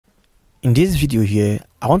In this video here,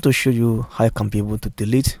 I want to show you how you can be able to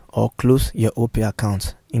delete or close your Opay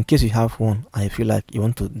account in case you have one and you feel like you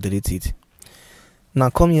want to delete it.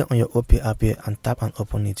 Now come here on your Opay app here and tap and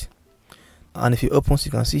open it. And if you open,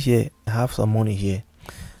 you can see here I have some money here.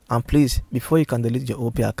 And please, before you can delete your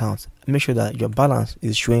Opay account, make sure that your balance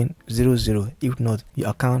is showing 00. If not,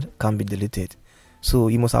 your account can be deleted. So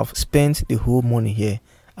you must have spent the whole money here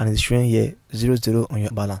and it's showing here 00 on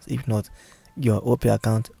your balance. If not, your Opay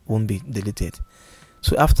account won't be deleted.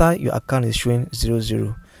 So after your account is showing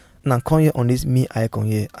 00, now come here on this me icon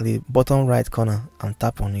here at the bottom right corner and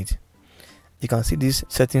tap on it. You can see this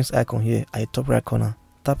settings icon here at the top right corner.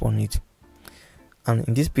 Tap on it, and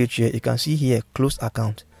in this page here you can see here close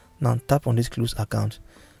account. Now tap on this close account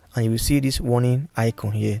and you will see this warning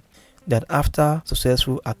icon here that after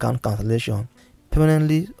successful account cancellation,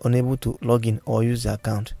 permanently unable to log in or use the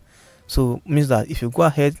account. So means that if you go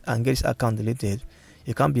ahead and get this account deleted,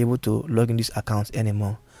 you can't be able to log in this account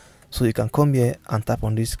anymore. So you can come here and tap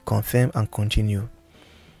on this confirm and continue.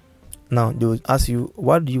 Now they will ask you,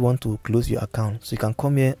 why do you want to close your account? So you can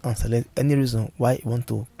come here and select any reason why you want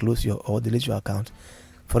to close your or delete your account.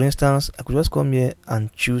 For instance, I could just come here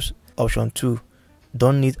and choose option 2,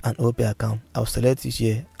 don't need an Opay account. I'll select this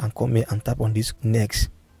here and come here and tap on this next.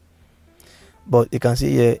 But you can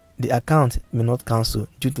see here the account may not cancel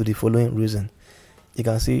due to the following reason. You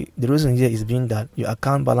can see the reason here is being that your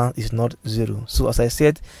account balance is not 0. So as I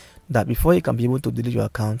said, that before you can be able to delete your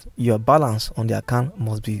account, your balance on the account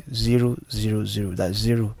must be 000. That's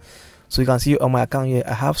 0. So you can see on my account here,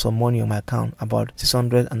 I have some money on my account, about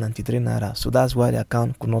 693 naira. So that's why the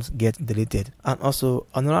account could not get deleted. And also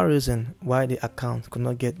another reason why the account could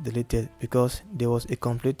not get deleted, because there was a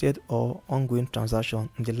completed or ongoing transaction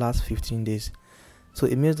in the last 15 days. So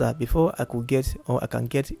it means that before I could get or I can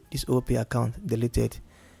get this Opay account deleted,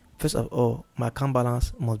 first of all, my account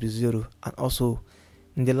balance must be 0. And also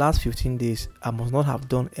in the last 15 days, I must not have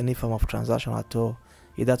done any form of transaction at all,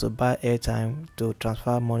 either to buy airtime, to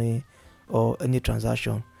transfer money, or any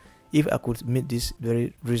transaction. If I could meet these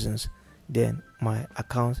very reasons, then my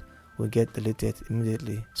account will get deleted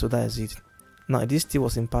immediately. So that is it. Now this tip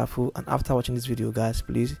was impactful, and after watching this video guys,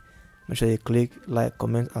 please make sure you click like,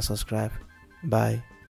 comment and subscribe. Bye.